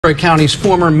Ventura County's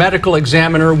former medical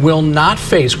examiner will not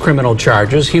face criminal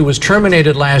charges. He was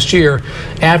terminated last year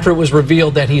after it was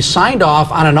revealed that he signed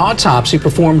off on an autopsy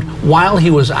performed while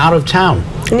he was out of town.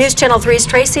 News Channel 3's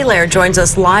Tracy Laird joins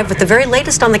us live with the very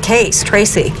latest on the case.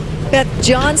 Tracy. Beth,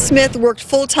 Jon Smith worked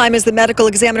full-time as the medical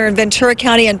examiner in Ventura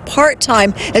County and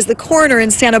part-time as the coroner in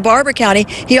Santa Barbara County.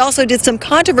 He also did some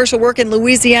controversial work in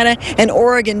Louisiana and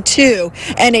Oregon, too.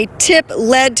 And a tip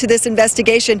led to this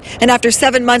investigation. And after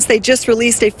 7 months, they just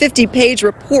released a 50-page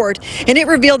report. And it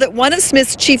revealed that one of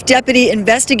Smith's chief deputy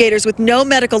investigators with no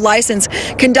medical license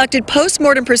conducted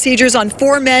post-mortem procedures on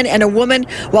 4 men and a woman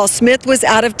while Smith was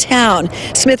out of town.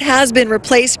 Smith has been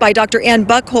replaced by Dr. Ann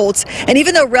Buckholtz. And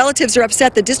even though relatives are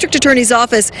upset, the district attorney's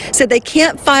office said they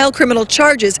can't file criminal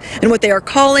charges in what they are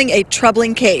calling a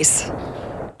troubling case.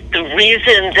 The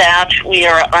reason that we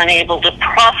are unable to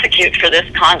prosecute for this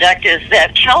conduct is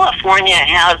that California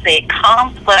has a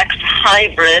complex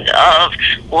hybrid of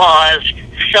laws.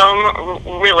 Some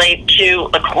relate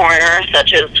to a coroner,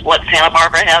 such as what Santa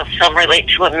Barbara has. Some relate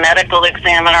to a medical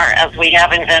examiner, as we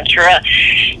have in Ventura,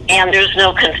 and there's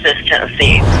no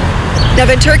consistency. Now,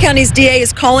 Ventura County's DA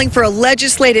is calling for a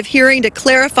legislative hearing to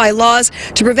clarify laws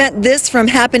to prevent this from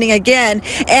happening again.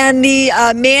 And the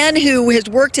man who has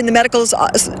worked in the medical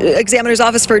examiner's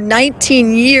office for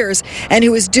 19 years and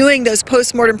who is doing those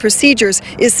post-mortem procedures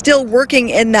is still working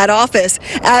in that office.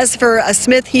 As for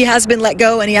Smith, he has been let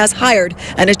go and he has hired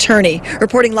an attorney.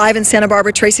 Reporting live in Santa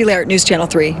Barbara, Tracy Laird, News Channel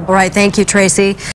 3. All right, thank you, Tracy.